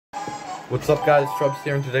What's up guys, Trubs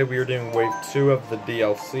here, and today we are doing Wave 2 of the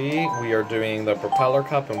DLC. We are doing the Propeller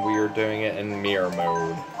Cup, and we are doing it in mirror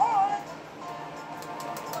mode.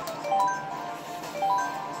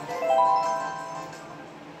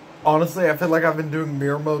 Honestly, I feel like I've been doing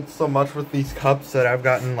mirror mode so much with these cups that I've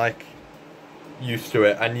gotten, like, used to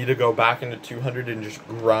it. I need to go back into 200 and just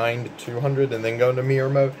grind 200 and then go into mirror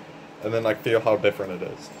mode, and then, like, feel how different it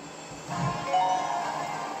is.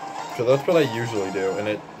 So that's what I usually do, and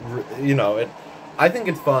I think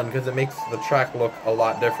it's fun because it makes the track look a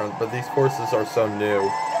lot different, but these courses are so new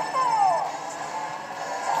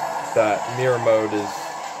that mirror mode is,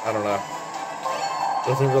 I don't know,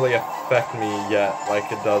 doesn't really affect me yet like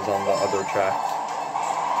it does on the other tracks.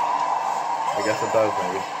 I guess it does,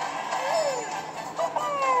 maybe.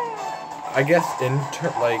 I guess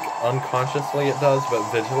unconsciously it does, but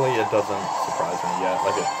visually it doesn't surprise me yet,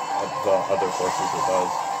 like the other courses it does.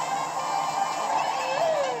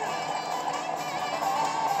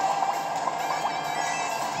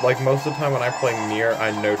 Like, most of the time when I play Mirror, I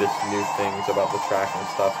notice new things about the track and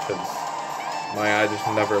stuff, because my eye just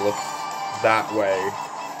never looks that way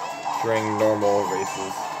during normal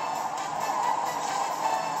races.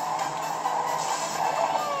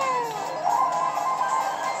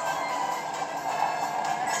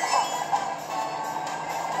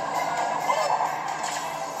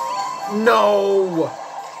 No!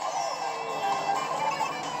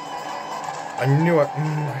 I knew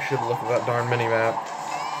I should have looked at that darn mini-map.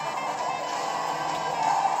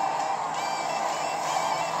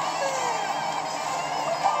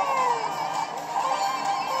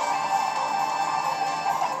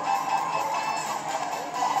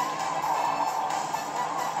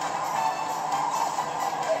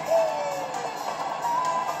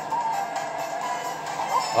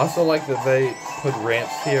 I also like that they put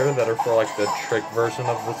ramps here that are for, like, the trick version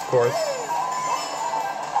of this course.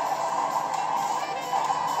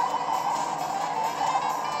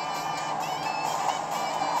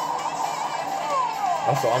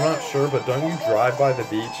 Also, I'm not sure, but don't you drive by the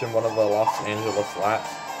beach in one of the Los Angeles laps?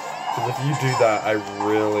 Because if you do that, I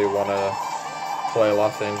really want to play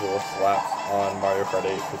Los Angeles laps on Mario Kart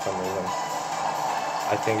 8 for some reason.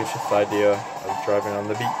 I think it's just the idea of driving on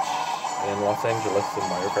the beach in Los Angeles in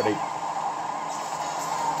Mario Kart 8.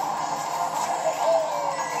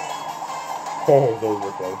 Oh, those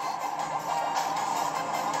were close.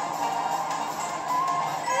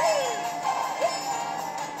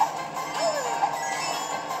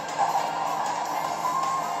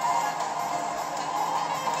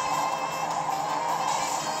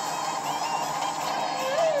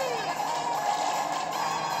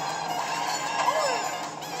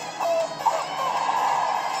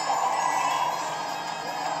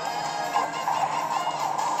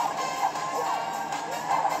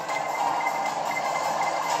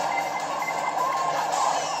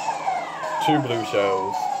 Two blue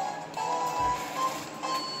shows.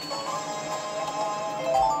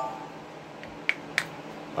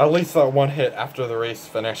 I at least thought one hit after the race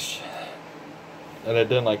finished, and it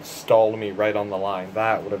didn't, like, stall me right on the line.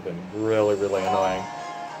 That would have been really, really annoying.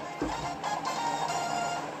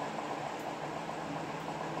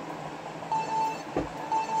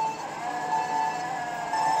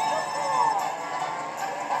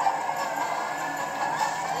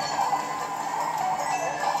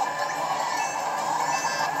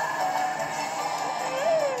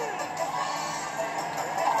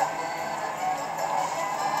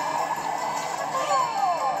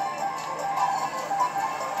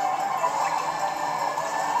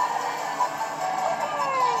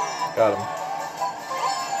 Got him.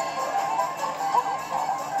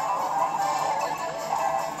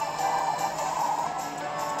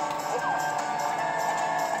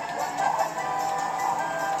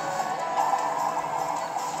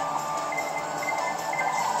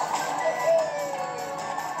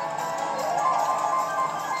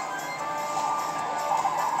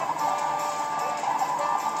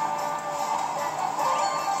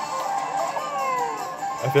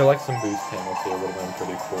 I feel like some boost panels here would have been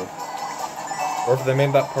pretty cool. Or if they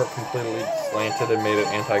made that part completely slanted and made it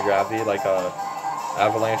anti-gravity, like a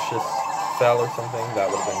avalanche just fell or something, that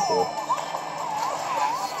would have been cool.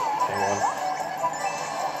 Hang on.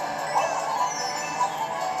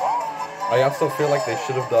 I also feel like they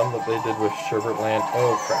should have done what they did with Sherbert-Land.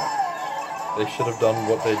 Oh crap. They should have done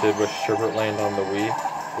what they did with Sherbert-Land on the Wii,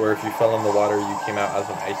 where if you fell in the water, you came out as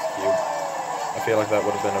an ice cube. I feel like that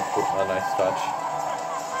would have been a nice touch.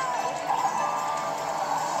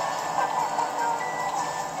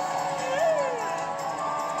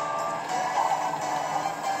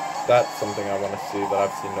 That's something I want to see that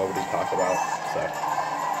I've seen nobody talk about, so.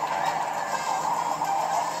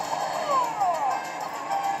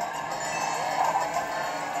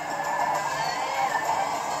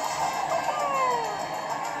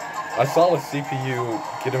 I saw a CPU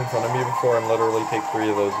get in front of me before and literally take 3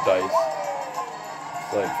 of those dice.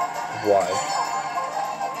 It's like, why?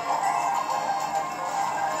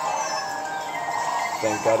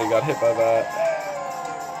 Thank God he got hit by that.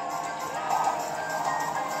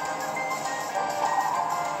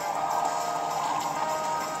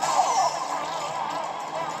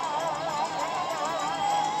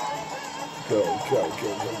 Go, go, go,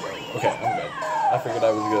 go, go. Okay, I'm good. I figured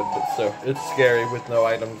I was good, but still, it's scary with no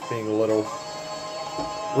items being little.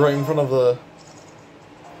 Right in front of the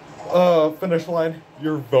finish line,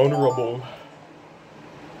 you're vulnerable.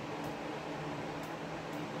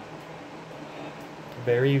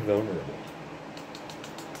 Very vulnerable.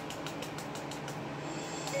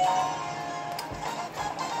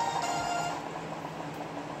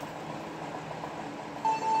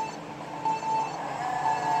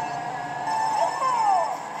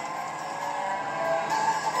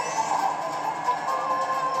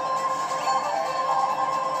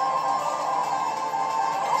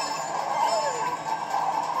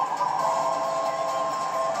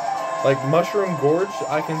 Like, Mushroom Gorge,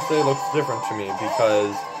 I can say looks different to me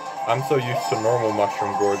because I'm so used to normal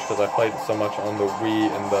Mushroom Gorge because I played it so much on the Wii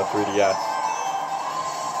and the 3DS.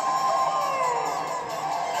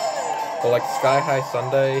 But like Sky High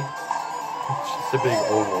Sundae, it's just a big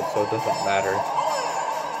oval, so it doesn't matter.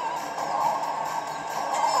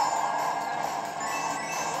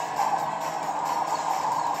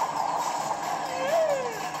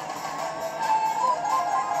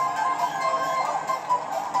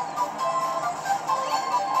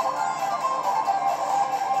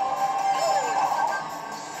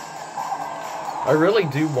 I really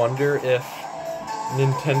do wonder if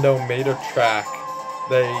Nintendo made a track,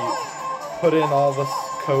 they put in all this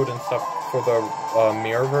code and stuff for the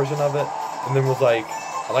mirror version of it, and then was like,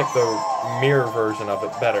 I like the mirror version of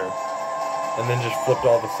it better, and then just flipped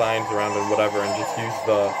all the signs around and whatever, and just used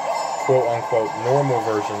the quote-unquote normal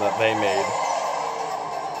version that they made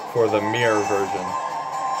for the mirror version.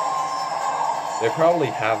 They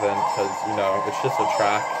probably haven't, because, you know, it's just a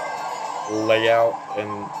track layout,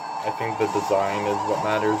 and I think the design is what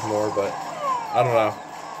matters more, but I don't know.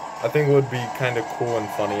 I think it would be kind of cool and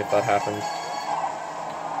funny if that happens.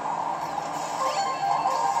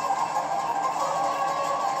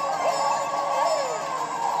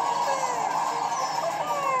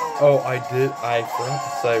 Oh, I forgot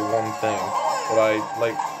to say one thing, but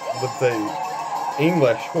with the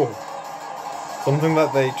English, something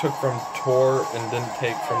that they took from Tor and didn't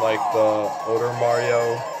take from, like, the older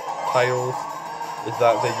Mario titles, is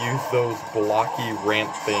that they use those blocky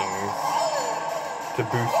ramp things to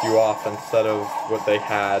boost you off instead of what they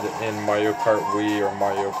had in Mario Kart Wii or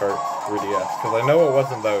Mario Kart 3DS. Because I know it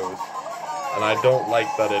wasn't those, and I don't like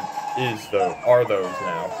that it are those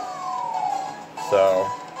now. So,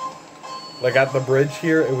 like at the bridge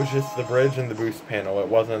here, it was just the bridge and the boost panel. It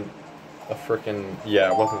wasn't a freaking,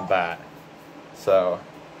 it wasn't that. So,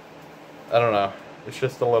 I don't know. It's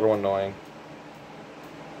just a little annoying.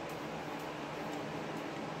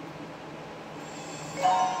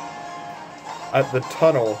 At the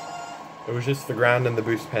tunnel, it was just the ground and the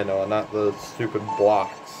boost panel and not the stupid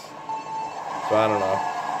blocks. So I don't know.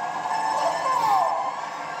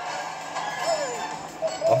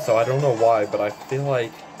 Also, I don't know why, but I feel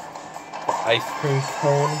like the ice cream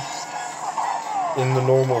cone in the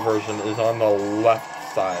normal version is on the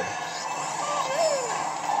left side.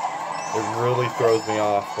 It really throws me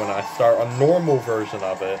off when I start a normal version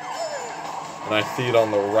of it and I see it on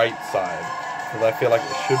the right side. Because I feel like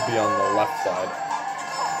it should be on the left side.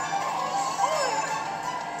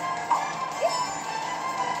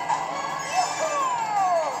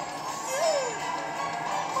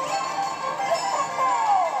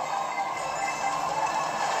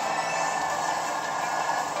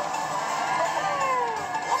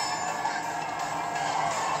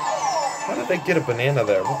 How did they get a banana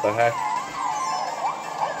there? What the heck?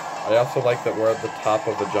 I also like that we're at the top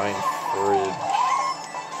of a giant fridge.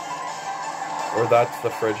 Or that's the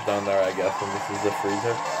fridge down there, I guess, and this is the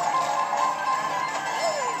freezer.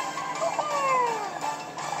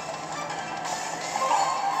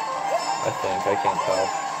 I think, I can't tell.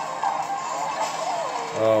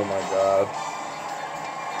 Oh my god.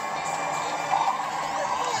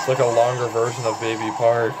 It's like a longer version of Baby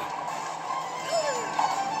Park.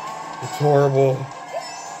 It's horrible.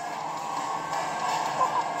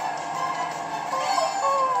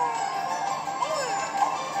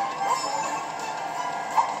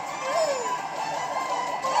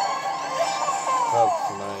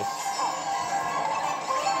 That's nice.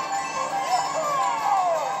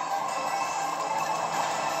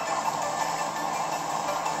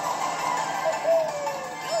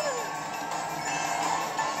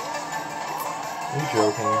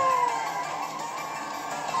 joking?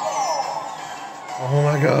 Oh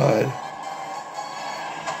my god.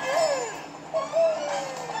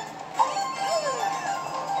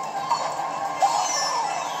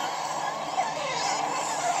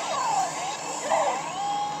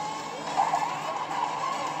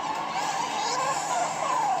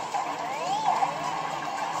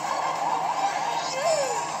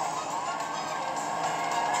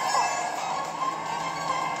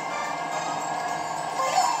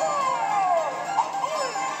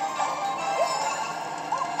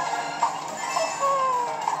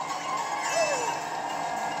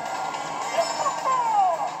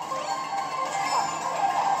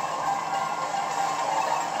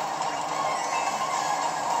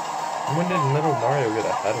 When did Little Mario get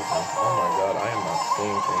ahead of me? Oh my god, I am not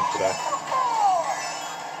seeing things today.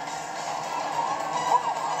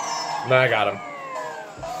 No, I got him.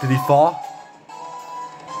 Did he fall?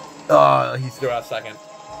 Oh, he's still at second.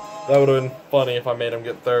 That would have been funny if I made him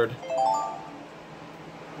get third.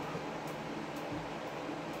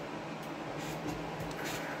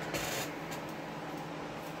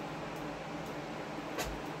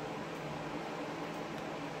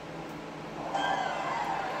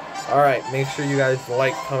 Alright, make sure you guys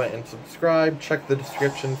like, comment, and subscribe. Check the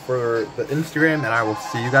description for the Instagram, and I will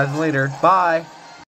see you guys later. Bye!